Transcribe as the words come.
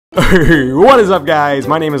What is up, guys?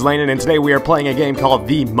 My name is Landon, and today we are playing a game called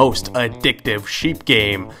The Most Addictive Sheep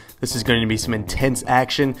Game. This is going to be some intense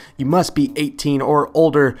action. You must be 18 or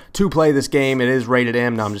older to play this game. It is rated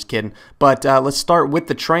M. No, I'm just kidding. But let's start with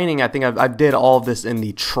the training. I think I did all of this in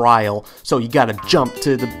the trial. So you got to jump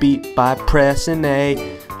to the beat by pressing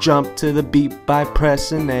A. Jump to the beat by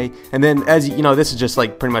pressing A. And then, as you know, this is just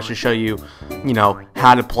like pretty much to show you,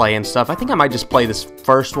 how to play and stuff. I think I might just play this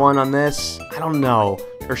first one on this. I don't know.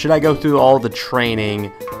 Or should I go through all the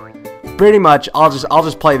training? Pretty much, I'll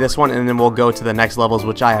just play this one, and then we'll go to the next levels,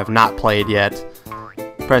 which I have not played yet.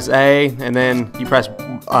 Press A, and then you press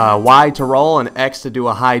Y to roll, and X to do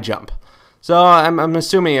a high jump. So I'm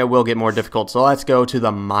assuming it will get more difficult. So let's go to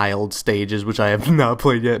the mild stages, which I have not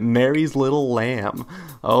played yet. Mary's Little Lamb.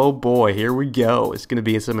 Oh boy, here we go. It's gonna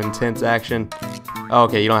be some intense action.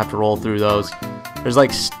 Okay, you don't have to roll through those. There's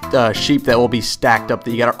like sheep that will be stacked up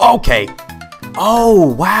that you gotta. Okay.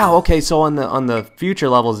 Oh wow, okay, so on the future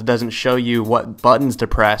levels it doesn't show you what buttons to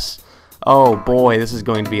press. Oh boy, this is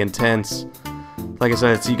going to be intense. Like I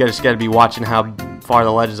said, so you just gotta be watching how far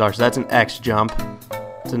the ledges are. So that's an X jump.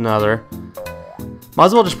 It's another. Might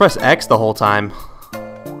as well just press X the whole time.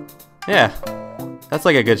 Yeah. That's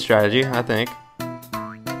like a good strategy, I think.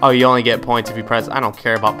 Oh, you only get points if you press. I don't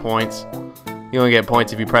care about points. You only get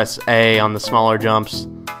points if you press A on the smaller jumps.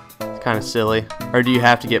 Kind of silly. Or do you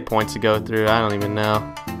have to get points to go through? I don't even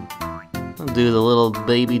know. I'll do the little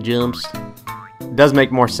baby jumps. It does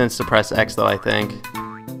make more sense to press X though, I think.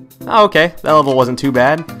 Oh, okay. That level wasn't too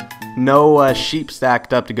bad. No sheep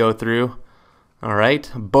stacked up to go through.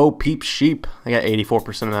 Alright. Bo Peep Sheep. I got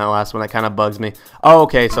 84% of that last one. That kind of bugs me. Oh,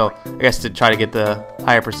 okay. So I guess to try to get the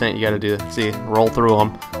higher percent, you got to do, roll through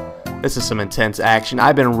them. This is some intense action.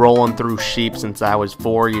 I've been rolling through sheep since I was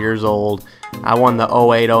 4 years old. I won the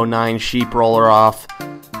 08-09 sheep roller off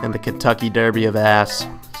and the Kentucky Derby of ass.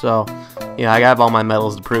 So, yeah, I have all my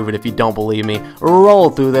medals to prove it. If you don't believe me, roll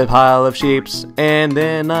through the pile of sheeps and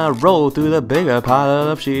then roll through the bigger pile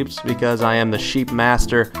of sheeps because I am the sheep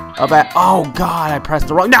master of that. Oh, God, I pressed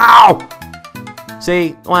the wrong. No!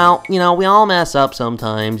 See, well, we all mess up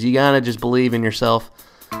sometimes. You gotta just believe in yourself.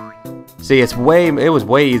 See, it was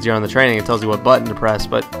way easier on the training. It tells you what button to press,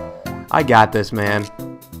 but I got this, man.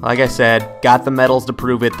 Like I said, got the medals to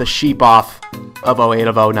prove it. The sheep off of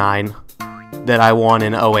 08-09 that I won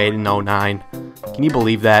in 08 and 09. Can you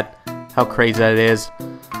believe that? How crazy that is?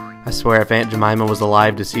 I swear if Aunt Jemima was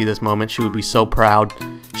alive to see this moment, she would be so proud.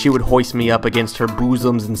 She would hoist me up against her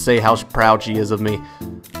bosoms and say how proud she is of me.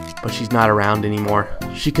 But she's not around anymore.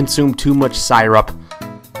 She consumed too much syrup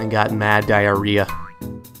and got mad diarrhea.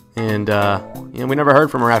 And, we never heard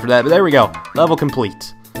from her after that, but there we go. Level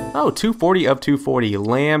complete. Oh, 240 of 240.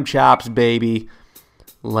 Lamb chops, baby.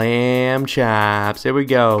 Lamb chops. Here we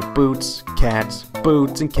go. Boots, cats,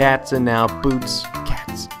 boots and cats, and now boots,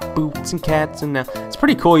 cats, boots and cats, and now. It's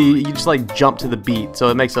pretty cool. You just, like, jump to the beat, so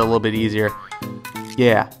it makes it a little bit easier.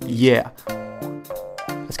 Yeah, yeah.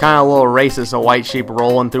 It's kind of a little racist, a white sheep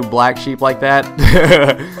rolling through black sheep like that.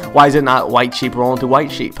 Why is it not white sheep rolling through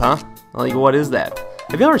white sheep, huh? Like, what is that?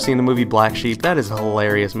 Have you ever seen the movie Black Sheep? That is a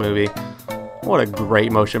hilarious movie. What a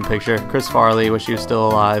great motion picture. Chris Farley, wish he was still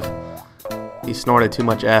alive. He snorted too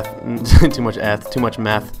much too much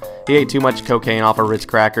meth. He ate too much cocaine off of Ritz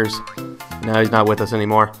crackers. Now he's not with us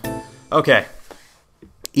anymore. Okay.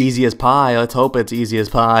 Easy as pie. Let's hope it's easy as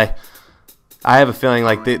pie. I have a feeling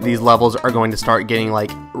like these levels are going to start getting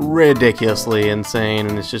like ridiculously insane,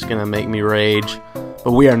 and it's just going to make me rage.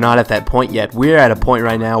 But we are not at that point yet. We're at a point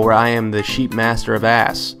right now where I am the sheep master of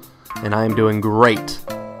ass. And I am doing great.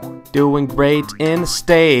 Doing great in the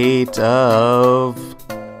state of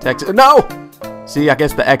Texas. No! See, I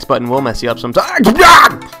guess the X button will mess you up sometimes.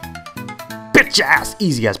 Bitch ass!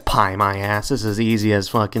 Easy as pie, my ass. This is easy as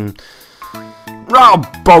fucking. Oh,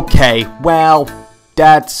 okay. Well,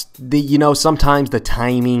 that's the, sometimes the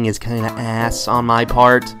timing is kind of ass on my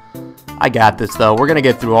part. I got this, though. We're gonna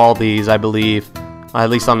get through all these, I believe. At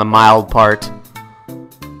least on the mild part.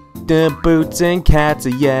 The boots and cats,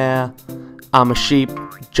 yeah. I'm a sheep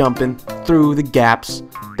jumping through the gaps.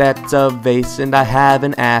 That's a vase and I have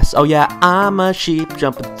an ass. Oh yeah, I'm a sheep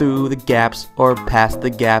jumping through the gaps or past the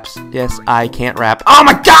gaps. Yes, I can't rap. Oh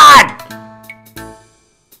my god!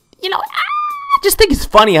 I just think it's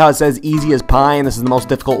funny how it says easy as pie and this is the most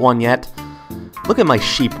difficult one yet. Look at my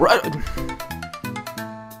sheep.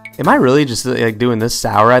 Am I really just like doing this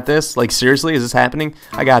sour at this? Like seriously, is this happening?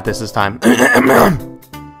 I got this time.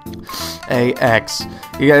 AX.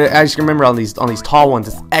 I just remember on these tall ones,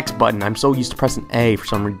 it's X button. I'm so used to pressing A for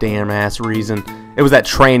some damn ass reason. It was that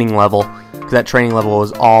training level, because that training level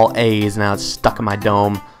was all A's. Now it's stuck in my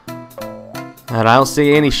dome. And I don't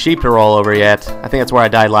see any sheep to roll over yet. I think that's where I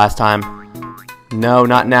died last time. No,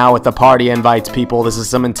 not now with the party invites, people. This is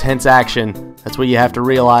some intense action. That's what you have to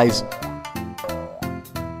realize.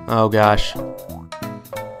 Oh gosh.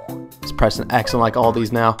 Let's press an X on like all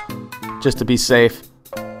these now, just to be safe.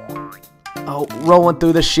 Oh, rolling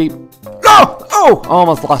through the sheep. Oh! Oh!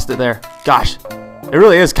 Almost lost it there. Gosh. It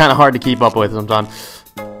really is kind of hard to keep up with sometimes.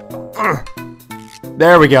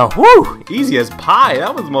 There we go. Woo! Easy as pie.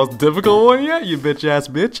 That was the most difficult one yet, you bitch-ass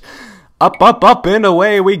bitch. Up, up, up, and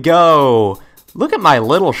away we go. Look at my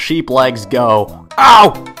little sheep legs go.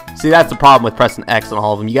 Ow! See, that's the problem with pressing X on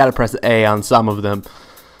all of them. You gotta press A on some of them.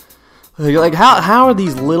 Like, how are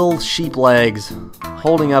these little sheep legs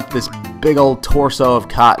holding up this big old torso of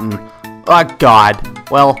cotton? Oh, God.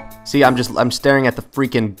 Well, see, I'm staring at the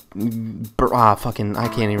freaking, fucking, I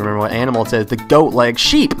can't even remember what animal it says. The goat leg.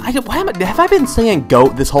 Sheep! Have I been saying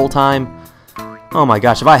goat this whole time? Oh my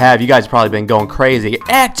gosh, if I have, you guys have probably been going crazy.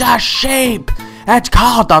 It's a sheep! It's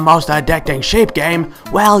called the most addicting sheep game.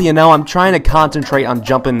 Well, you know, I'm trying to concentrate on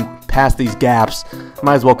jumping past these gaps.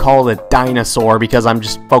 Might as well call it a dinosaur because I'm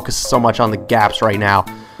just focused so much on the gaps right now.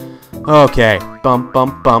 Okay, bump,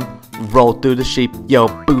 bump, bump. Roll through the sheep. Yo,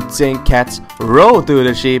 boots and cats. Roll through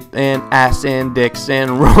the sheep. And ass and dicks.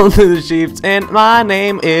 And roll through the sheep. And my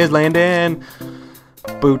name is Landon.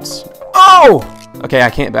 Boots. Oh! Okay, I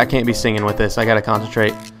can't be singing with this. I gotta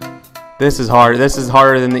concentrate. This is hard. This is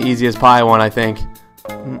harder than the easiest pie one, I think.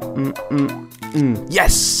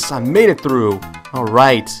 Yes! I made it through.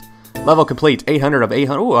 Alright. Level complete. 800 of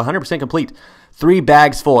 800. Ooh, 100% complete. 3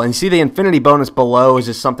 bags full. And you see the infinity bonus below is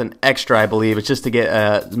just something extra, I believe. It's just to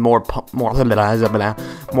get more points.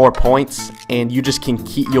 And you just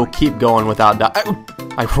you'll keep going without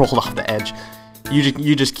I rolled off the edge.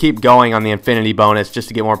 You just keep going on the infinity bonus just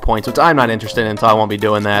to get more points, which I'm not interested in, so I won't be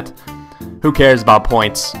doing that. Who cares about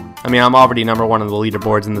points? I mean, I'm already #1 on the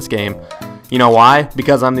leaderboards in this game. You know why?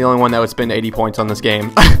 Because I'm the only one that would spend 80 points on this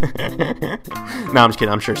game. No, I'm just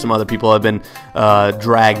kidding. I'm sure some other people have been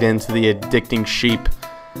dragged into the addicting sheep.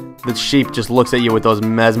 The sheep just looks at you with those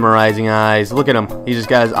mesmerizing eyes. Look at him. He just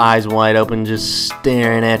got his eyes wide open, just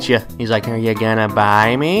staring at you. He's like, are you gonna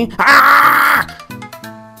buy me? Ah!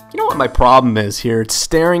 You know what my problem is here? It's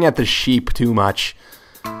staring at the sheep too much.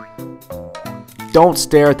 Don't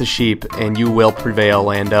stare at the sheep, and you will prevail,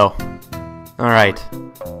 Lando. Alright.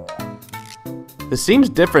 This seems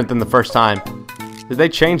different than the first time. Did they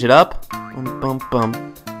change it up? Bum, bum,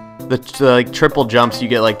 bum. The like, triple jumps, you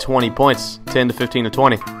get like 20 points. 10 to 15 to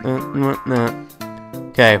 20.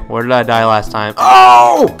 Okay, where did I die last time?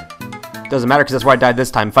 Oh! Doesn't matter because that's where I died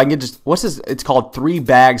this time. If I can get just... What's this? It's called 3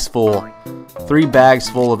 bags full. 3 bags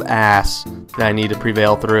full of ass that I need to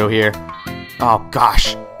prevail through here. Oh,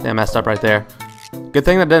 gosh. I messed up right there. Good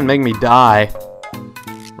thing that didn't make me die.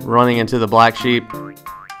 Running into the black sheep.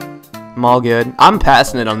 I'm all good. I'm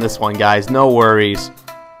passing it on this one, guys. No worries.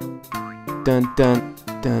 Dun, dun,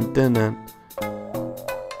 dun, dun, dun.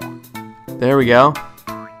 There we go.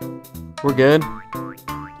 We're good.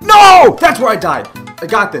 No! That's where I died. I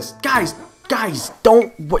got this. Guys,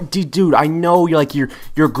 don't... Dude, I know you're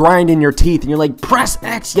grinding your teeth and you're like, press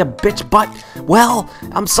X, you bitch butt. Well,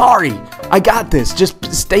 I'm sorry. I got this.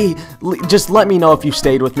 Just let me know if you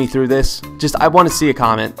stayed with me through this. I want to see a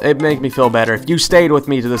comment. It'd make me feel better. If you stayed with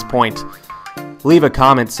me to this point, leave a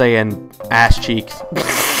comment saying ass cheeks.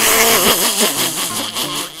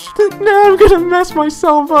 Now I'm gonna mess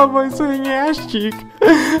myself up by saying ass cheek.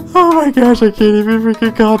 Oh my gosh, I can't even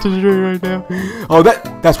freaking concentrate right now. Oh,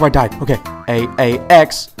 that's where I died. Okay.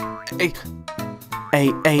 A-A-X.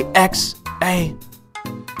 A-A-X. A-A-X.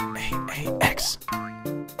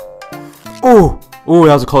 Ooh, that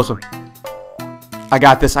was a close one. I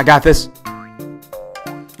got this.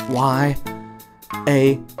 Y.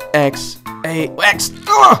 A-X. A-X.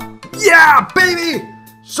 Oh, yeah, baby!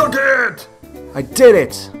 Suck it! I did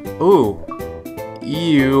it! Ooh.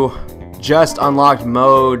 You just unlocked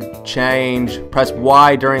mode change. Press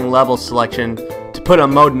Y during level selection to put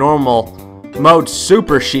on mode normal. Mode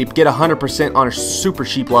super sheep. Get 100% on a super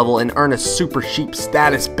sheep level and earn a super sheep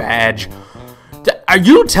status badge. Are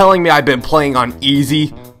you telling me I've been playing on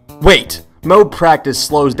easy? Wait. Mode practice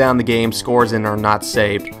slows down the game. Scores and are not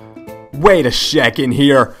saved. Wait a second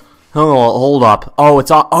here. Oh, hold up. Oh,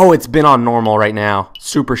 it's been on normal right now.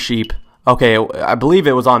 Super sheep. Okay, I believe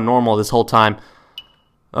it was on normal this whole time.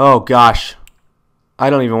 Oh, gosh.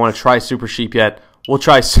 I don't even want to try Super Sheep yet. we'll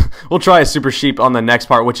try a super sheep on the next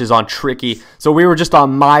part, which is on tricky. So we were just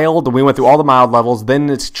on mild, and we went through all the mild levels. Then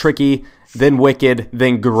it's tricky, then wicked,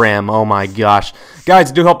 then grim. Oh my gosh,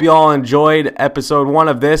 guys! I do hope you all enjoyed episode 1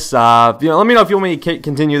 of this. Let me know if you want me to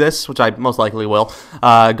continue this, which I most likely will.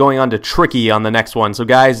 Going on to tricky on the next one. So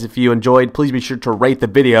guys, if you enjoyed, please be sure to rate the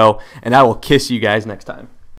video, and I will kiss you guys next time.